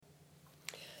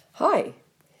Hi,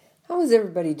 how is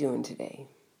everybody doing today?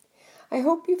 I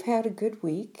hope you've had a good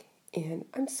week, and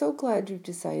I'm so glad you've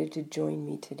decided to join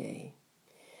me today.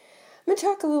 I'm going to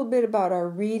talk a little bit about our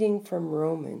reading from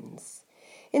Romans.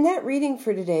 In that reading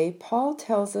for today, Paul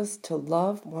tells us to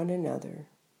love one another.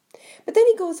 But then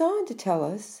he goes on to tell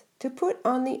us to put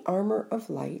on the armor of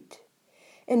light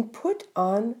and put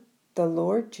on the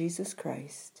Lord Jesus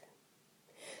Christ.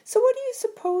 So what do you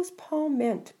suppose Paul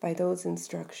meant by those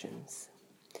instructions?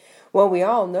 Well, we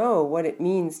all know what it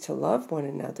means to love one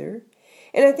another,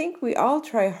 and I think we all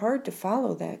try hard to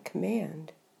follow that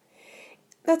command.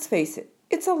 Let's face it,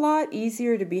 it's a lot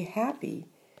easier to be happy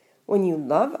when you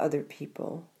love other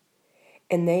people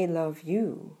and they love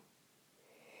you.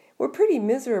 We're pretty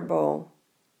miserable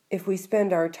if we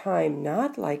spend our time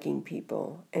not liking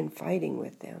people and fighting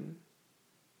with them.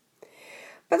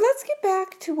 But let's get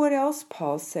back to what else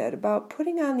Paul said about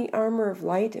putting on the armor of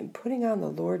light and putting on the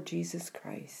Lord Jesus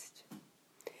Christ.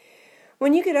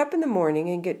 When you get up in the morning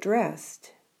and get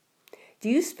dressed, do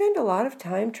you spend a lot of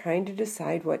time trying to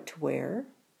decide what to wear?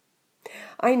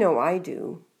 I know I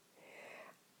do.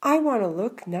 I want to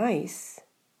look nice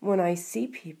when I see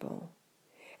people.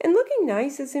 And looking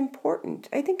nice is important.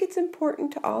 I think it's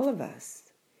important to all of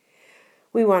us.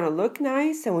 We want to look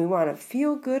nice and we want to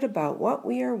feel good about what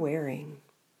we are wearing.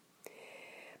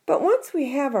 But once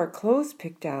we have our clothes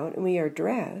picked out and we are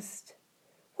dressed,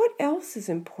 what else is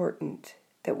important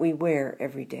that we wear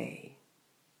every day?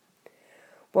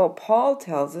 Well, Paul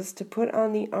tells us to put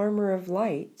on the armor of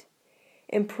light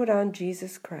and put on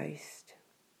Jesus Christ.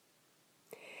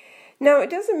 Now, it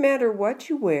doesn't matter what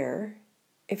you wear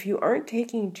if you aren't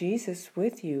taking Jesus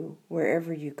with you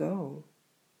wherever you go.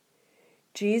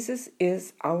 Jesus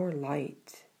is our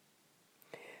light.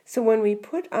 So when we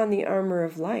put on the armor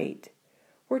of light,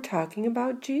 we're talking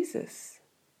about Jesus.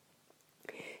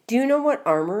 Do you know what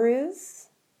armor is?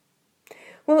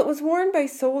 Well, it was worn by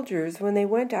soldiers when they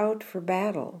went out for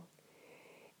battle.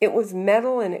 It was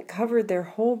metal and it covered their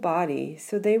whole body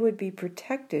so they would be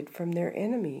protected from their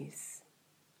enemies.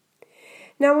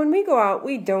 Now, when we go out,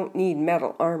 we don't need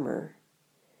metal armor,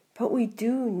 but we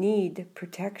do need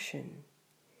protection.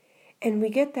 And we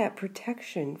get that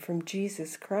protection from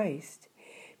Jesus Christ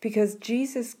because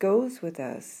Jesus goes with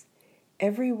us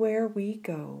everywhere we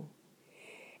go.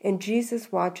 And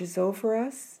Jesus watches over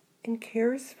us and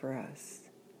cares for us.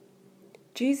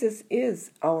 Jesus is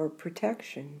our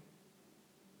protection.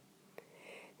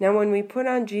 Now, when we put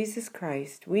on Jesus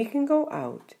Christ, we can go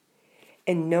out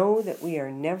and know that we are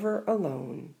never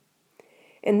alone.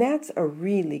 And that's a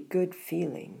really good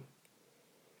feeling.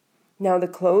 Now, the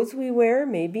clothes we wear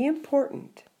may be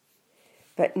important,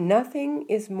 but nothing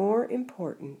is more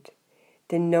important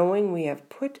than knowing we have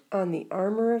put on the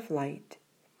armor of light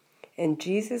and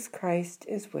Jesus Christ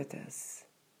is with us,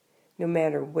 no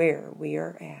matter where we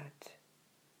are at.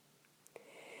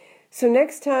 So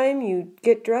next time you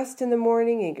get dressed in the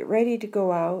morning and get ready to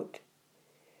go out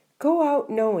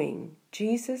knowing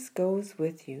Jesus goes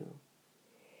with you.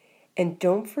 And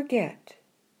don't forget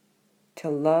to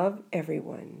love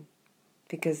everyone,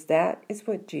 because that is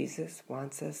what Jesus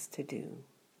wants us to do.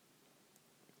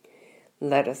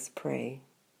 Let us pray.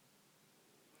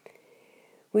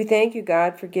 We thank you,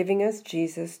 God, for giving us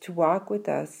Jesus to walk with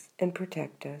us and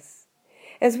protect us.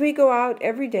 As we go out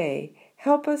every day,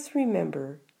 help us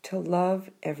remember to love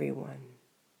everyone.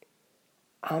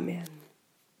 Amen.